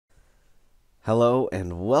Hello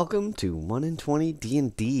and welcome to 1 in 20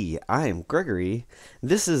 D&D. I am Gregory.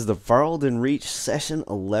 This is the VÄRLDEN Reach Session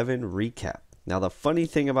 11 recap. Now the funny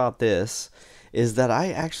thing about this is that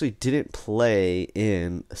I actually didn't play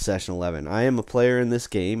in Session 11. I am a player in this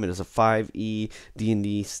game. It is a 5e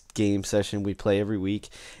D&D game session we play every week.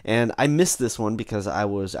 And I missed this one because I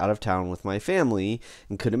was out of town with my family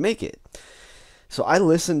and couldn't make it. So I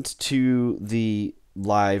listened to the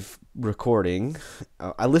live recording.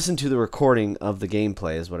 I listened to the recording of the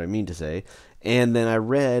gameplay is what I mean to say. And then I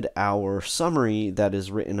read our summary that is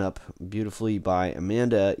written up beautifully by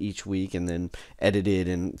Amanda each week and then edited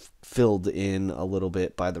and filled in a little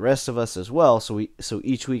bit by the rest of us as well. So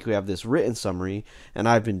each week we have this written summary and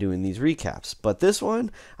I've been doing these recaps. But this one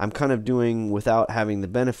I'm kind of doing without having the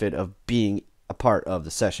benefit of being a part of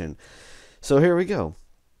the session. So here we go.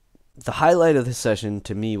 The highlight of the session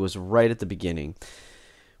to me was right at the beginning.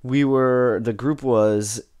 The group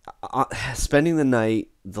was spending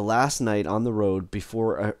the last night on the road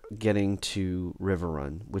before getting to River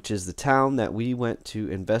Run, which is the town that we went to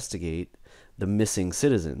investigate the missing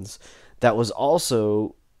citizens. That was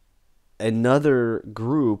also another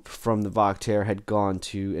group from the Vokter had gone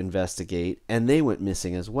to investigate, and they went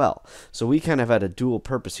missing as well. So we kind of had a dual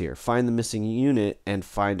purpose here: find the missing unit and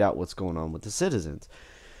find out what's going on with the citizens.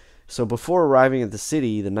 So before arriving at the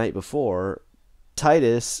city the night before,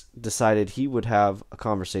 Titus decided he would have a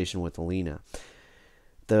conversation with Alina.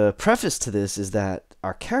 The preface to this is that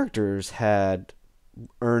our characters had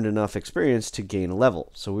earned enough experience to gain a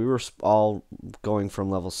level. So we were all going from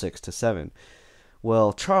level 6 to 7.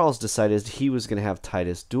 Well, Charles decided he was going to have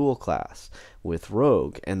Titus dual class with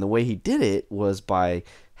Rogue. And the way he did it was by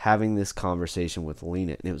having this conversation with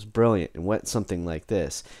Alina. And it was brilliant. It went something like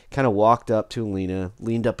this. Kind of walked up to Alina,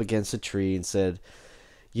 leaned up against a tree and said,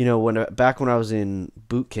 you know, back when I was in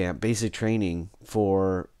boot camp, basic training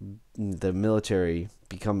for the military,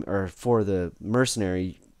 for the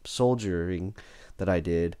mercenary soldiering that I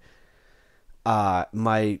did,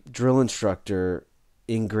 my drill instructor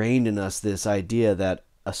ingrained in us this idea that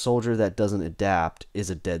a soldier that doesn't adapt is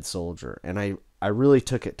a dead soldier. And I really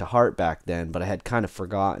took it to heart back then, but I had kind of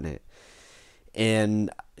forgotten it. And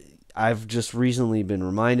I've just recently been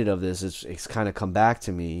reminded of this. It's kind of come back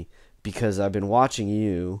to me because I've been watching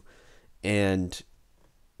you and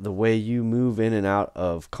the way you move in and out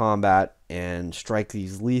of combat and strike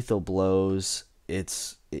these lethal blows.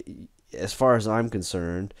 As far as I'm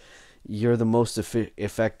concerned, you're the most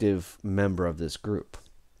effective member of this group.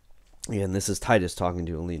 And this is Titus talking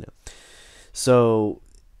to Alina. So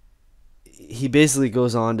he basically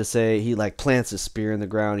goes on to say, he like plants a spear in the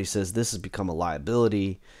ground. He says, this has become a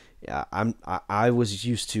liability. Yeah, I was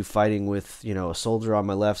used to fighting with, you know, a soldier on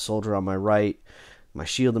my left, soldier on my right, my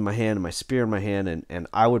shield in my hand and my spear in my hand, and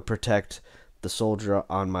I would protect the soldier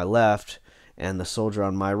on my left, and the soldier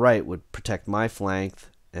on my right would protect my flank,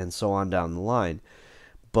 and so on down the line.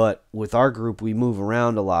 But with our group, we move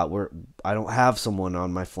around a lot. I don't have someone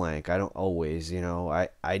on my flank. I don't always, you know.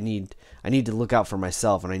 I need to look out for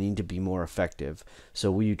myself, and I need to be more effective.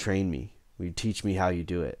 So will you train me? Will you teach me how you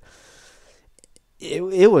do it?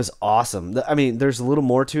 It was awesome. I mean, there's a little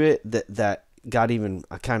more to it that got even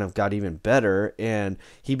better. And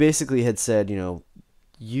he basically had said, you know,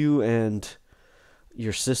 you and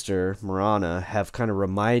your sister Marana have kind of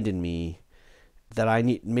reminded me that I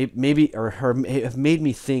need have made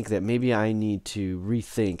me think that maybe I need to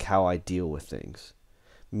rethink how I deal with things.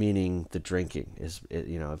 Meaning the drinking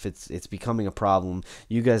you know, if it's becoming a problem,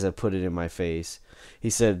 you guys have put it in my face.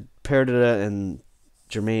 He said Perdita and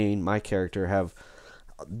Jermaine, my character, have,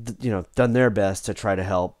 you know, done their best to try to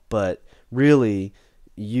help, but really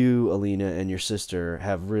you, Alina, and your sister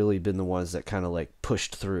have really been the ones that kind of like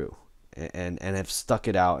pushed through and have stuck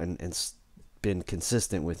it out and been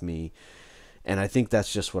consistent with me, and I think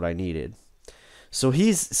that's just what I needed. So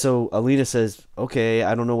Alina says, okay,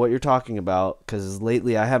 I don't know what you're talking about, because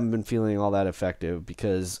lately I haven't been feeling all that effective,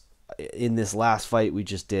 because in this last fight we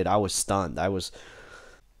just did, I was stunned. I was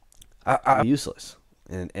useless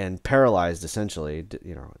and paralyzed, essentially,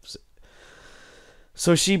 you know.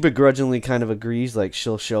 So she begrudgingly kind of agrees, like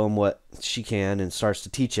she'll show him what she can and starts to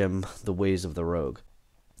teach him the ways of the rogue.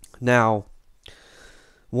 Now,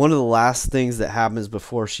 one of the last things that happens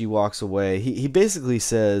before she walks away, he basically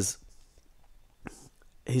says,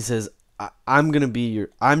 I'm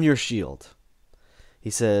your shield. He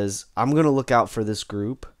says, I'm going to look out for this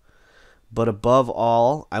group, but above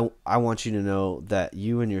all, I want you to know that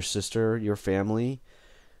you and your sister, your family,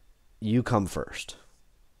 you come first.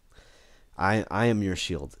 I am your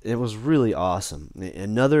shield. It was really awesome.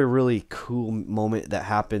 Another really cool moment that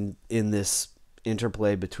happened in this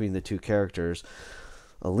interplay between the two characters.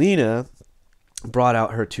 Alina brought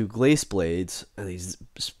out her two glace blades, these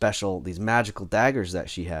magical daggers that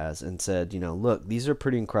she has, and said, look, these are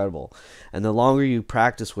pretty incredible. And the longer you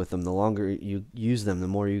practice with them, the longer you use them, the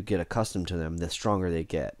more you get accustomed to them, the stronger they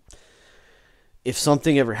get. If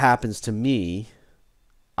something ever happens to me,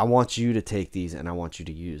 I want you to take these and I want you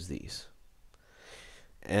to use these.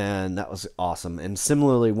 And that was awesome. And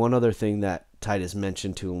similarly, one other thing that Titus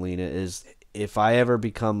mentioned to Alina is, if I ever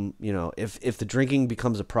become, if the drinking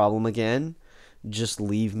becomes a problem again, just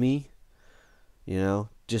leave me.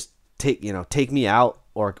 Just take me out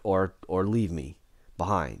or leave me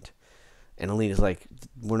behind. And Alina's like,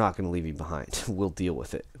 we're not going to leave you behind. We'll deal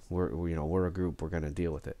with it. We're a group. We're going to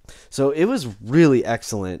deal with it. So it was really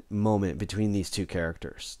excellent moment between these two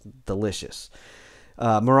characters. Delicious.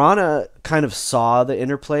 Marana kind of saw the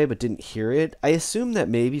interplay but didn't hear it. I assume that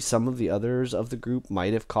maybe some of the others of the group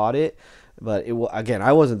might have caught it, but again,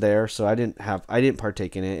 I wasn't there, so I didn't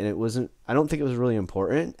partake in it, and I don't think it was really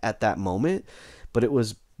important at that moment, but it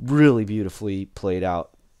was really beautifully played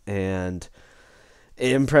out, and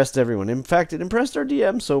it impressed everyone. In fact, it impressed our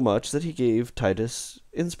DM so much that he gave Titus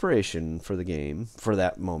inspiration for the game for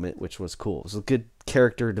that moment, which was cool. It was a good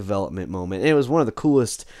character development moment. And it was one of the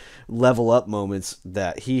coolest level up moments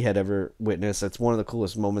that he had ever witnessed. It's one of the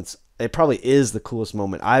coolest moments. It probably is the coolest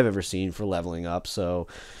moment I've ever seen for leveling up. So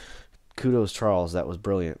kudos, Charles. That was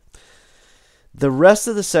brilliant. The rest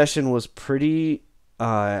of the session was pretty,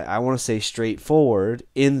 I want to say, straightforward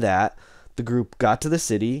in that the group got to the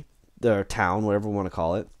city, the town, whatever we want to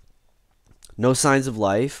call it. No signs of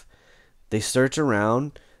life. They search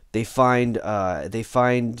around. They find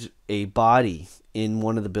a body in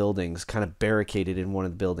one of the buildings, kind of barricaded in one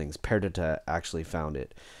of the buildings. Perdita actually found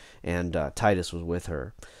it, and Titus was with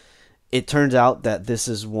her. It turns out that this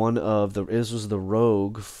was the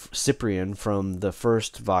rogue Cyprian from the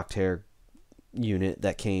first Voctair unit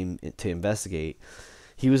that came to investigate.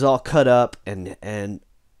 He was all cut up and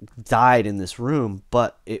died in this room,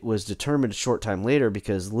 but it was determined a short time later,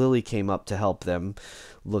 because Lily came up to help them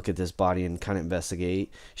look at this body and kind of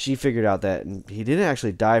investigate. She figured out that he didn't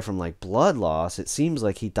actually die from like blood loss. It seems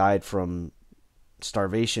like he died from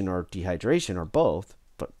starvation or dehydration or both,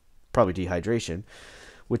 but probably dehydration,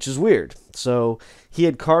 which is weird. So he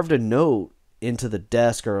had carved a note into the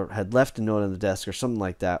desk, or had left a note on the desk or something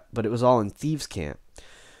like that, but it was all in thieves' camp.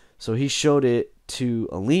 So he showed it to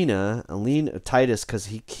Alina Titus, because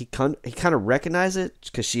he kind of recognized it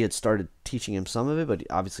because she had started teaching him some of it, but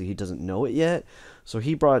obviously he doesn't know it yet. So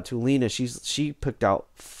he brought it to Alina. She picked out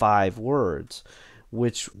 5 words,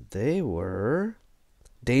 which they were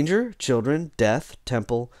danger, children, death,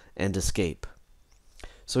 temple, and escape.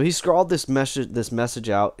 So he scrawled this message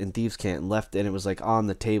out in thieves' camp and left, and it was like on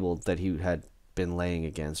the table that he had been laying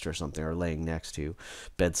against or something, or laying next to,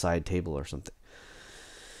 bedside table or something.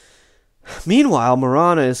 Meanwhile,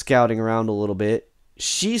 Marana is scouting around a little bit.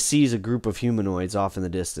 She sees a group of humanoids off in the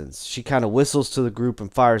distance. She kind of whistles to the group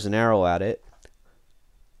and fires an arrow at it.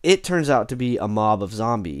 It turns out to be a mob of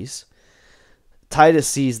zombies. Titus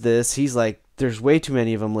sees this. He's like, there's way too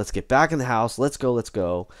many of them. Let's get back in the house. Let's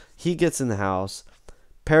go. He gets in the house.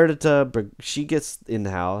 Perdita, she gets in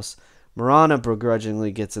the house. Marana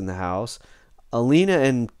begrudgingly gets in the house. Alina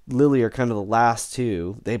and Lily are kind of the last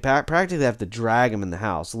two. They practically have to drag them in the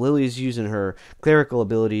house. Lily's using her clerical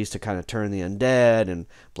abilities to kind of turn the undead and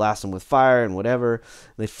blast them with fire and whatever.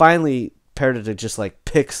 They finally, Perdita just like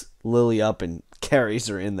picks Lily up and carries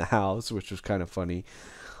her in the house, which was kind of funny.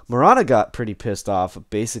 Marana got pretty pissed off,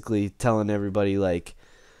 basically telling everybody, like,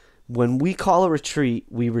 when we call a retreat,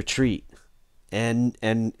 we retreat.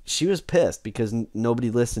 And she was pissed because nobody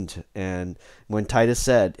listened. And when Titus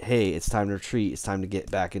said, hey, it's time to retreat, it's time to get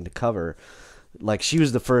back into cover, like, she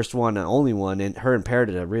was the first one and only one, and her and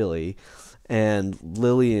Perdita, really. And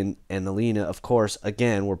Lily and Alina, of course,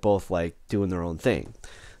 again, were both, like, doing their own thing.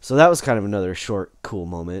 So that was kind of another short, cool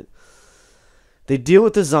moment. They deal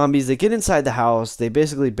with the zombies. They get inside the house. They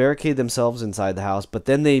basically barricade themselves inside the house, but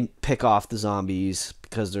then they pick off the zombies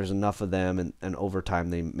because there's enough of them, and over time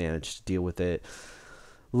they manage to deal with it.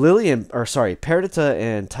 Perdita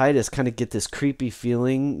and Titus kind of get this creepy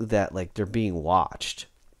feeling that, like, they're being watched.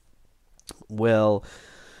 Well,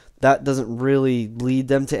 that doesn't really lead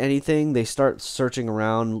them to anything. They start searching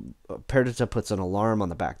around. Perdita puts an alarm on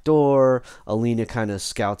the back door. Alina kind of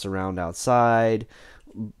scouts around outside.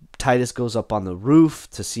 Titus goes up on the roof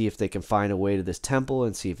to see if they can find a way to this temple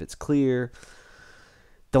and see if it's clear.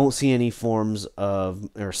 Don't see any forms of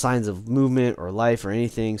or signs of movement or life or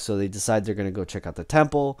anything, so they decide they're going to go check out the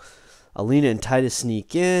temple. Alina and Titus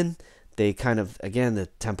sneak in. They kind of, again, the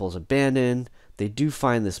temple's abandoned. They do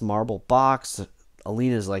find this marble box.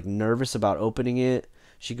 Alina's like nervous about opening it.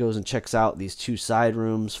 She goes and checks out these 2 side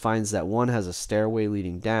rooms, finds that one has a stairway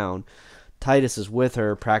leading down. Titus is with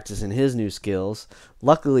her, practicing his new skills.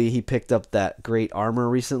 Luckily, he picked up that great armor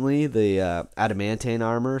recently, the adamantane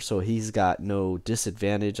armor, so he's got no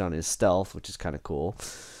disadvantage on his stealth, which is kind of cool.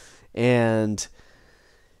 And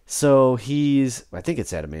so I think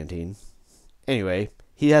it's adamantine. Anyway,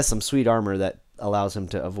 he has some sweet armor that allows him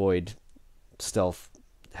to avoid stealth,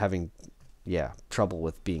 having, trouble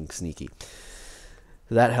with being sneaky.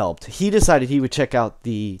 That helped. He decided he would check out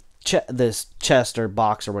this chest or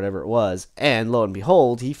box or whatever it was, and lo and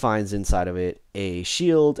behold, he finds inside of it a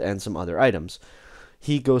shield and some other items.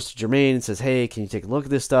 He goes to Jermaine and says, hey, can you take a look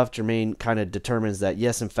at this stuff? Jermaine kind of determines that,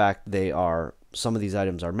 yes, in fact, some of these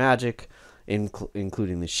items are magic,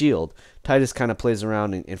 including the shield. Titus kind of plays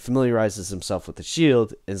around and familiarizes himself with the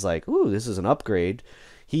shield, and is like, ooh, this is an upgrade.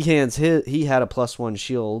 He had a +1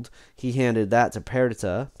 shield. He handed that to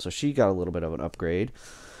Perdita, so she got a little bit of an upgrade.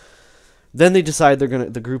 Then they decide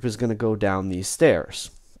the group is gonna go down these stairs.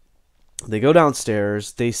 They go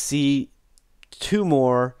downstairs. They see 2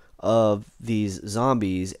 more of these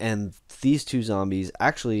zombies, and these 2 zombies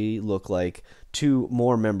actually look like 2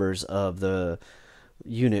 more members of the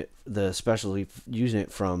unit, the specialty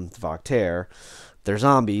unit from Vactaire. They're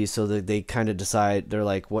zombies, so they kind of decide, they're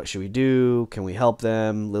like, what should we do? Can we help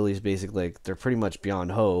them? Lily's basically like, they're pretty much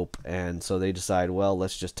beyond hope, and so they decide, well,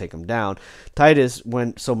 let's just take them down.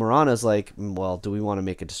 So Marana's like, well, do we want to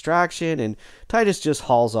make a distraction? And Titus just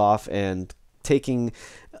hauls off, and taking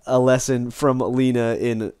a lesson from Alina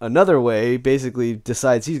in another way, basically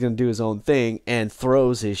decides he's going to do his own thing and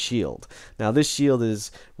throws his shield. Now, this shield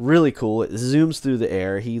is really cool. It zooms through the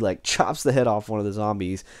air. He like chops the head off one of the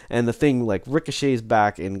zombies, and the thing like ricochets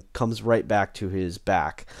back and comes right back to his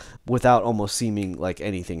back without almost seeming like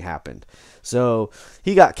anything happened. So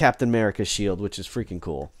he got Captain America's shield, which is freaking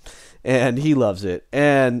cool, and he loves it.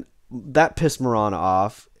 And that pissed Marana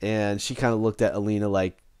off, and she kind of looked at Alina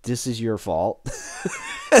like, this is your fault.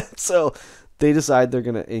 So they decide they're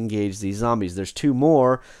going to engage these zombies. There's 2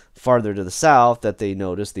 more farther to the south that they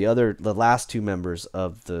noticed, the last 2 members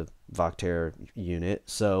of the Vactaire unit.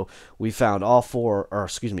 So we found all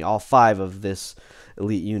 5 of this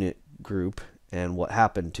elite unit group and what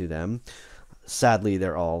happened to them. Sadly,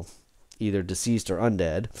 they're all either deceased or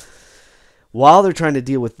undead. While they're trying to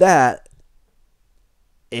deal with that,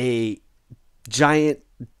 a giant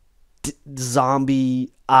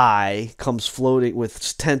zombie eye comes floating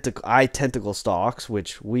with tentacle stalks,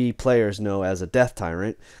 which we players know as a death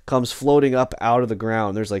tyrant, comes floating up out of the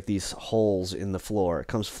ground. There's like these holes in the floor. It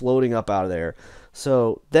comes floating up out of there.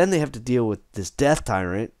 So then they have to deal with this death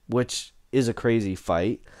tyrant, which is a crazy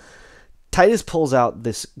fight. Titus pulls out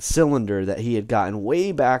this cylinder that he had gotten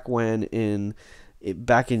way back when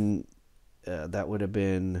that would have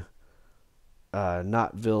been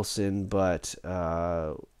not Vilson, but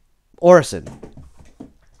Orison.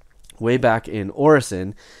 Way back in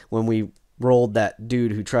Orison, when we rolled that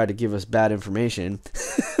dude who tried to give us bad information.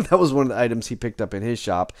 That was one of the items he picked up in his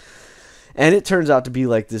shop. And it turns out to be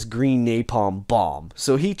like this green napalm bomb.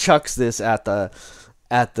 So he chucks this at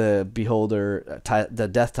the beholder, the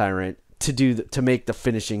death tyrant, to make the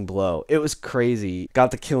finishing blow. It was crazy. Got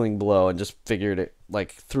the killing blow and just figured it,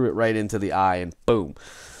 like threw it right into the eye, and boom.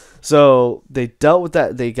 So they dealt with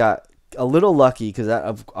that. They got a little lucky, because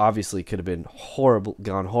that obviously could have been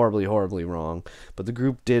gone horribly wrong. But the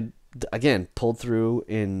group did, again, pulled through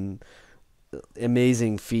in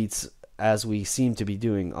amazing feats, as we seem to be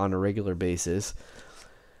doing on a regular basis.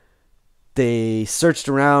 They searched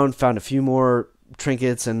around, found a few more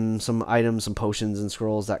trinkets and some items, some potions and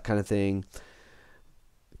scrolls, that kind of thing.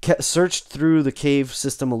 Searched through the cave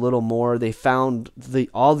system a little more. They found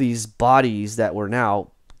all these bodies that were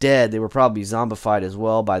now dead. They were probably zombified as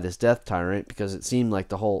well by this death tyrant, because it seemed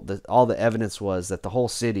like all the evidence was that the whole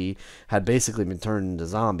city had basically been turned into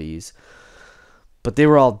zombies. But they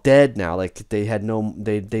were all dead now. Like they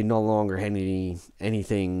no longer had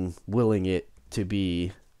anything willing it to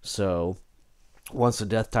be. So once the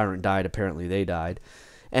death tyrant died, apparently they died.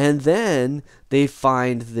 And then they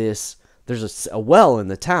find this. There's a well in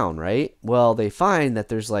the town, right? Well, they find that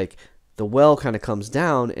there's like the well kind of comes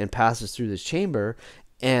down and passes through this chamber.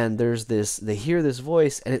 And there's this, they hear this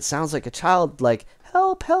voice, and it sounds like a child, like,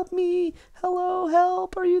 help me, hello,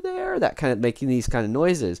 help, are you there? That kind of, making these kind of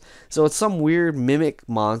noises. So it's some weird mimic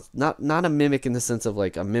not a mimic in the sense of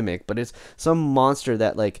like a mimic, but it's some monster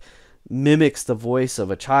that like mimics the voice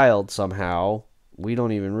of a child somehow. We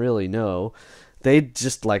don't even really know. They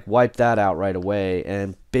just like wiped that out right away,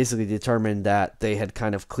 and basically determined that they had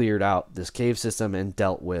kind of cleared out this cave system and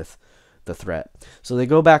dealt with the threat. So they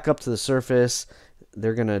go back up to the surface.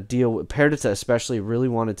 deal with Perdita, especially really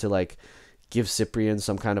wanted to like give Cyprian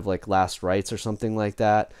some kind of like last rites or something like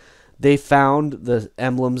that. They found the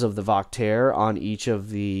emblems of the Voctaire on each of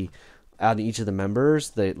the members,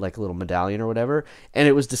 the like a little medallion or whatever, and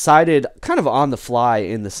it was decided kind of on the fly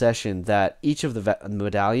in the session that each of the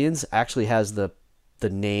medallions actually has the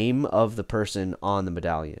name of the person on the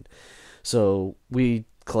medallion. So we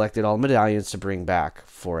collected all the medallions to bring back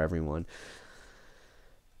for everyone.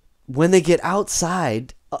 When they get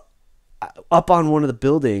outside, up on one of the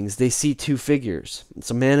buildings, they see two figures.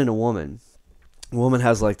 It's a man and a woman. The woman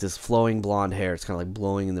has like this flowing blonde hair. It's kind of like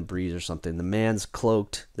blowing in the breeze or something. The man's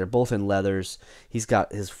cloaked. They're both in leathers. He's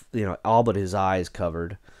got his, all but his eyes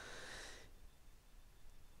covered.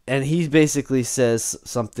 And he basically says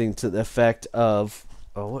something to the effect of,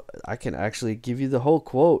 I can actually give you the whole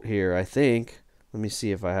quote here, I think. Let me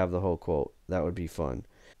see if I have the whole quote. That would be fun.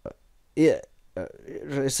 He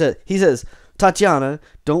says, Tatiana,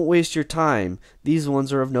 don't waste your time. These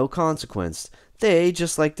ones are of no consequence. They,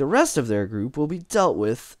 just like the rest of their group, will be dealt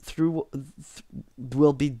with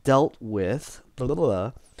blah, blah,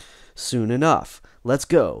 blah, soon enough. Let's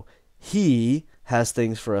go. He has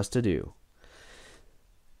things for us to do.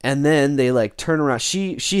 And then they like turn around.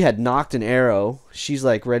 She had knocked an arrow. She's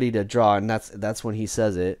like ready to draw, and that's when he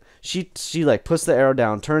says it. She like puts the arrow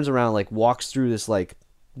down, turns around, like walks through this like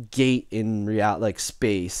gate in like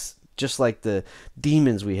space, just like the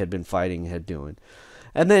demons we had been fighting had doing.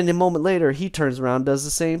 And then a moment later, he turns around and does the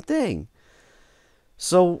same thing.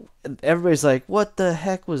 So everybody's like, what the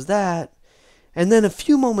heck was that? And then a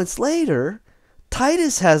few moments later,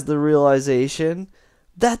 Titus has the realization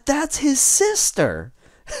that that's his sister.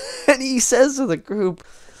 And he says to the group,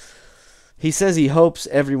 he says he hopes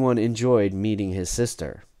everyone enjoyed meeting his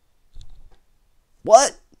sister.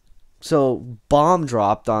 What? So bomb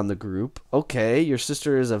dropped on the group. Okay, your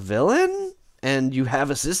sister is a villain? And you have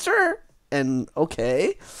a sister? And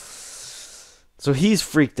okay. So he's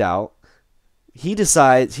freaked out. He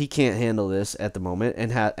decides he can't handle this at the moment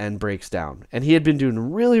and breaks down. And he had been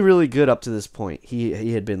doing really, really good up to this point.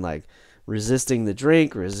 He had been like resisting the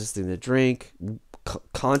drink,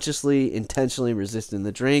 consciously, intentionally resisting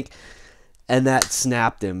the drink, and that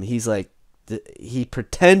snapped him. He's like, he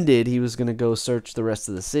pretended he was going to go search the rest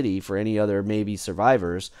of the city for any other maybe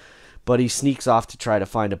survivors, but he sneaks off to try to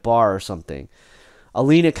find a bar or something.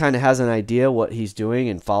 Alina kind of has an idea what he's doing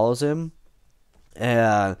and follows him.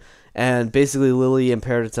 And basically Lily and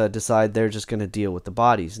Perdita decide they're just going to deal with the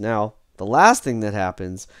bodies. Now, the last thing that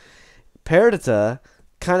happens, Perdita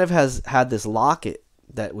kind of has had this locket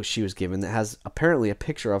that she was given that has apparently a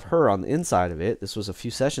picture of her on the inside of it. This was a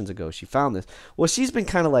few sessions ago. She found this. Well, she's been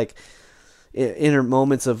kind of like, in her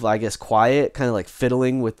moments of, I guess, quiet, kind of like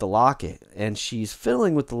fiddling with the locket. And she's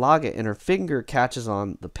fiddling with the locket, and her finger catches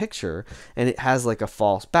on the picture, and it has like a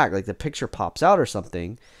false back. Like the picture pops out or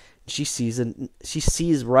something. She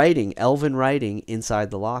sees writing, elven writing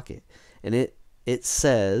inside the locket. And it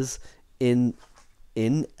says in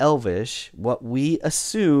Elvish, what we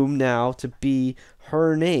assume now to be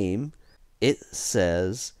her name, it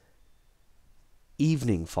says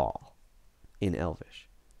Evening Fall in Elvish.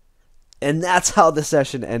 And that's how the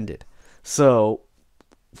session ended. So,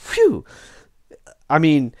 phew. I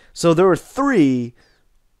mean, so there were 3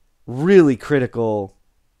 really critical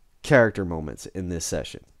character moments in this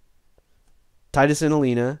session. Titus and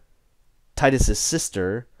Alina, Titus's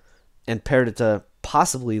sister, and Perdita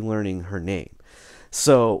possibly learning her name.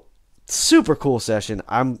 So, super cool session.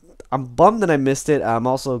 I'm bummed that I missed it. I'm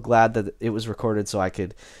also glad that it was recorded so I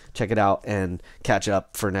could check it out and catch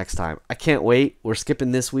up for next time. I can't wait. We're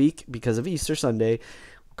skipping this week because of Easter Sunday.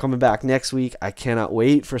 We're coming back next week. I cannot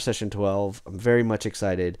wait for session 12. I'm very much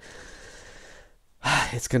excited.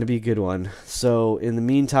 It's going to be a good one. So, in the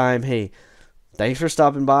meantime, hey, thanks for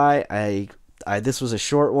stopping by. This was a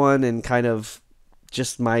short one and kind of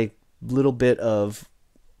just my little bit of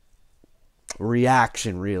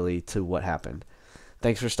reaction, really, to what happened.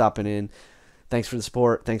 Thanks for stopping in. Thanks for the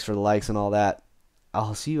support. Thanks for the likes and all that.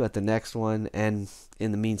 I'll see you at the next one. And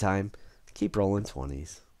in the meantime, keep rolling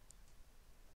 20s.